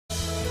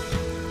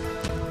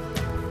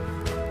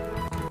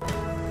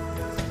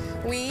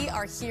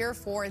are here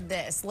for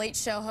this. Late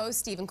show host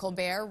Stephen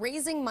Colbert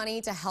raising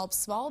money to help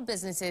small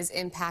businesses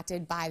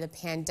impacted by the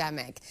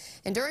pandemic.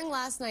 And during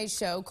last night's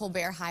show,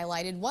 Colbert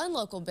highlighted one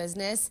local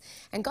business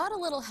and got a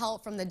little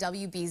help from the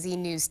WBZ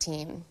news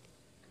team.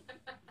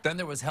 Then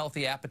there was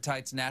Healthy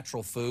Appetites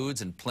Natural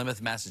Foods in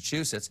Plymouth,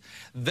 Massachusetts.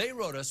 They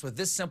wrote us with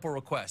this simple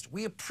request.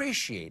 We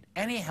appreciate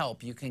any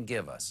help you can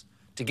give us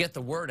to get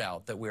the word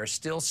out that we are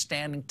still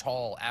standing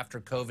tall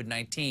after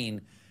COVID-19.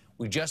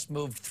 We just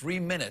moved 3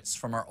 minutes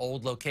from our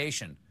old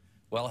location.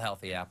 Well,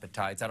 Healthy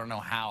Appetites, I don't know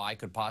how I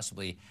could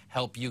possibly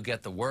help you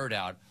get the word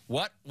out.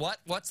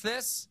 What's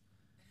this?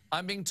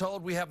 I'm being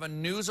told we have a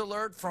news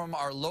alert from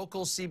our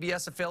local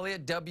CBS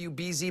affiliate,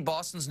 WBZ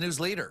Boston's news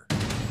leader.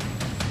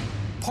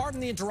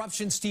 Pardon the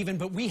interruption, Stephen,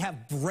 but we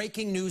have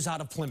breaking news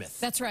out of Plymouth.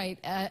 That's right.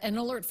 An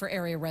alert for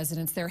area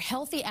residents. Their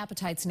Healthy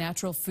Appetites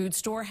natural food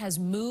store has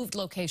moved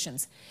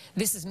locations.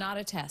 This is not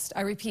a test.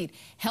 I repeat,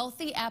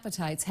 Healthy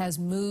Appetites has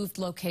moved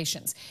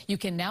locations. You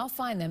can now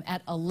find them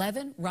at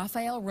 11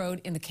 Raphael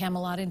Road in the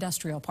Camelot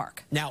Industrial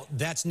Park. Now,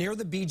 that's near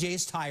the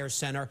BJ's Tire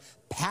Center,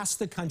 past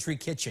the Country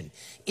Kitchen.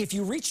 If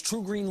you reach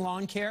True Green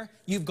Lawn Care,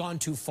 you've gone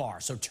too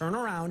far. So turn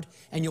around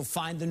and you'll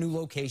find the new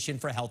location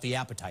for Healthy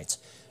Appetites.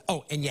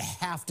 Oh, and you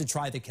have to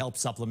try the kelp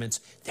supplements.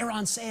 They're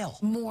on sale.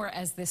 More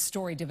as this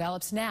story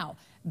develops. Now,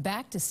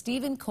 back to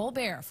Stephen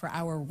Colbert for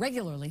our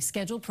regularly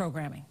scheduled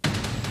programming.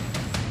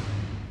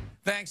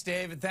 Thanks,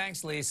 David.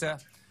 Thanks, Lisa.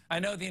 I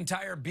know the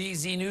entire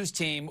BZ News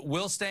team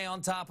will stay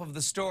on top of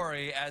the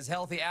story as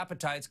Healthy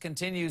Appetites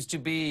continues to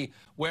be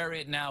where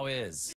it now is.